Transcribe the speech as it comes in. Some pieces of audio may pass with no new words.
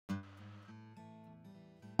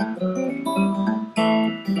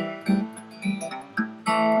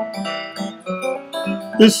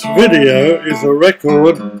This video is a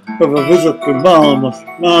record of a visit to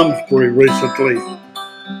Malmsbury recently.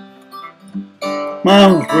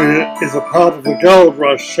 Malmsbury is a part of the gold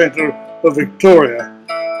rush centre of Victoria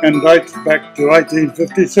and dates back to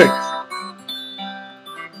 1856.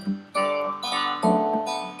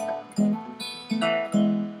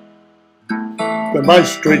 The main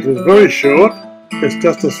street is very short, it's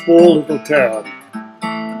just a small little town.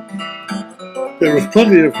 There is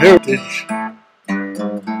plenty of heritage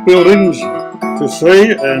buildings to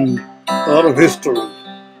see and a lot of history.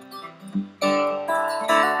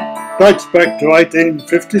 Dates back to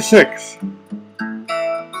 1856.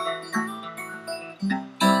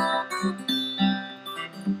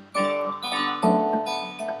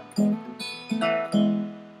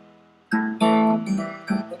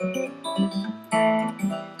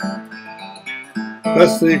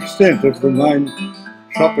 That's the extent of the main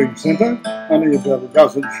shopping centre, only about a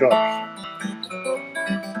dozen shops.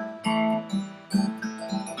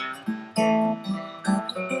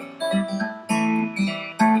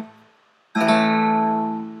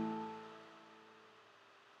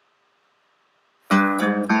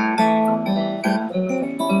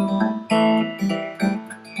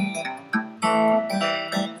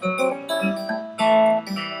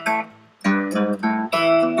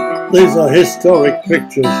 These are historic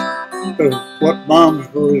pictures of what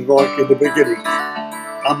Malmsbury was like in the beginning,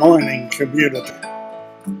 a mining community.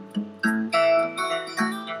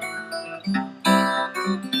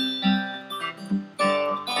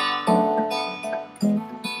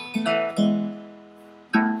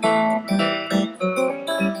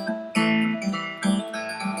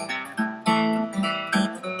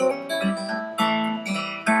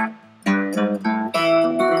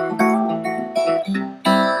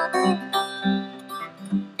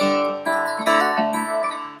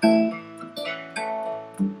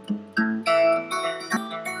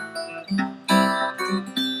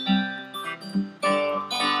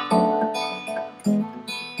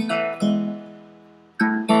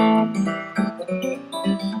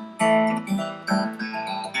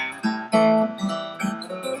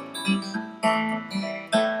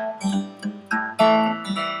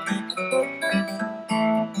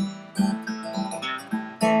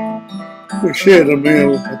 We shared a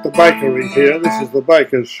meal at the bakery here. This is the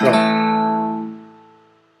baker's shop.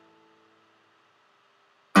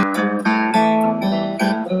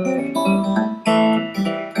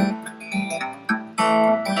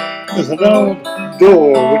 There's an old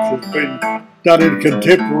door which has been done in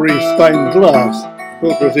contemporary stained glass.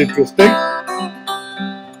 Thought it was interesting.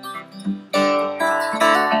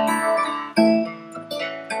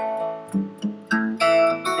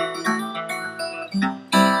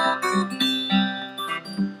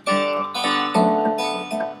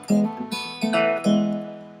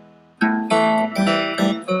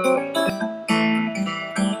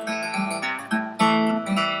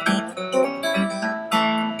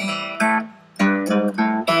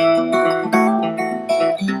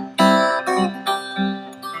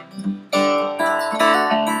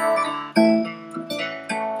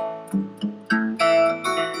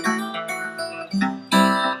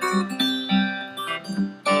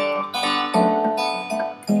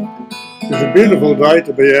 It was a beautiful day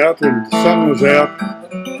to be out, and the sun was out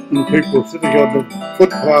and people sitting on the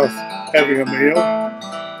footpath having a meal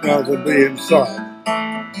rather than be inside.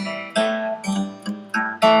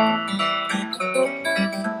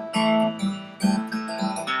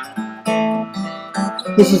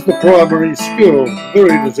 This is the primary school,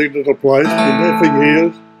 very busy little place, been there for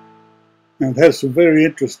years and has some very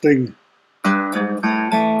interesting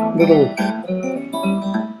little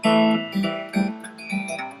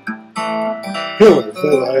pillars.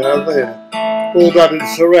 There they are there, all done in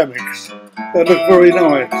ceramics. They look very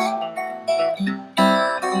nice,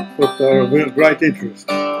 but they're of real great interest.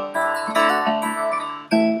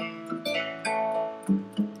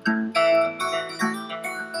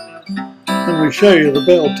 And we show you the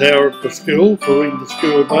bell tower at the school for ringing the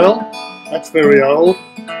school bell. That's very old.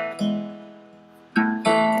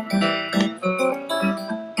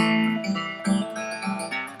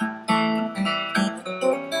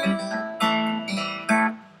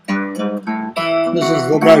 This is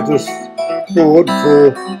the notice board for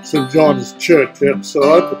St John's Church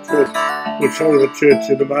outside, but we'll show you the church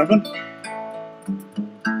in a moment.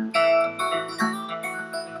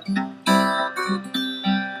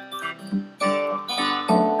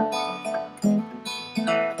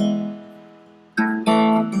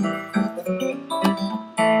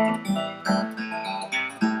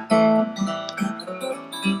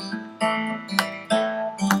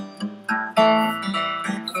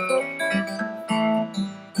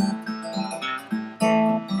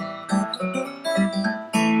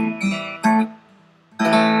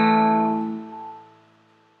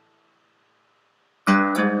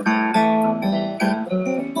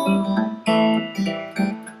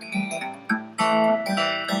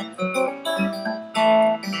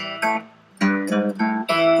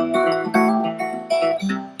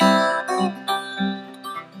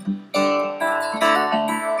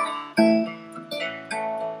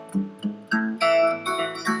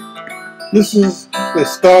 This is the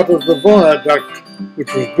start of the viaduct,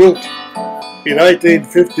 which was built in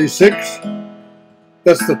 1856.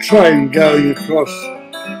 That's the train going across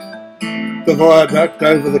the viaduct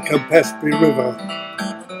over the Malmsbury River.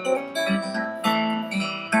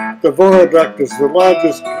 The viaduct is the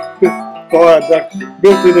largest viaduct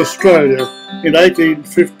built in Australia in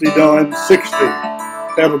 1859-60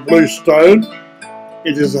 out of blue stone.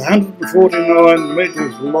 It is 149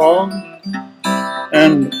 metres long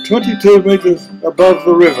and 22 metres above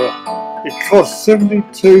the river. It cost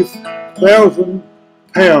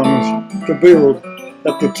 £72,000 to build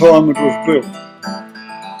at the time it was built.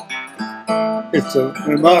 It's a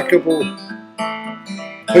remarkable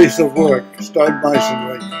piece of work, stone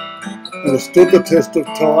masonry, and it's stood the test of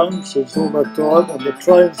time since all that time, and the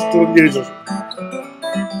train still uses it.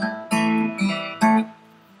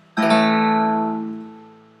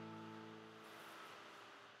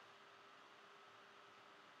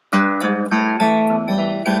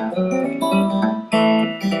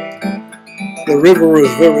 The river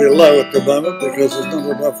is very low at the moment because there's not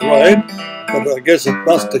enough rain, but I guess it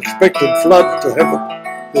must expected floods to have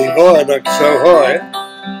the viaduct so high.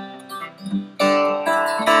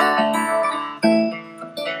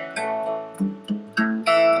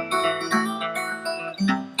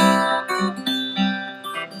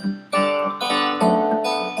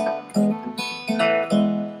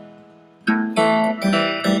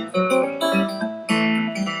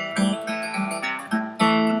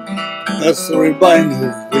 That's the remains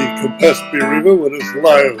of the Malmsbury River when it's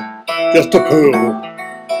low, just a pool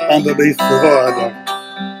underneath the viaduct.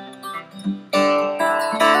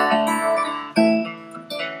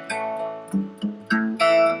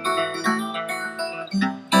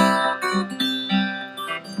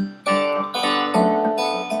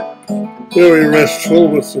 Very restful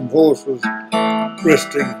with some horses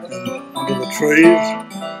resting under the trees.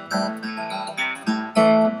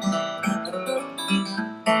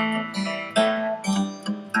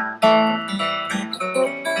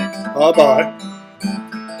 Bye-bye.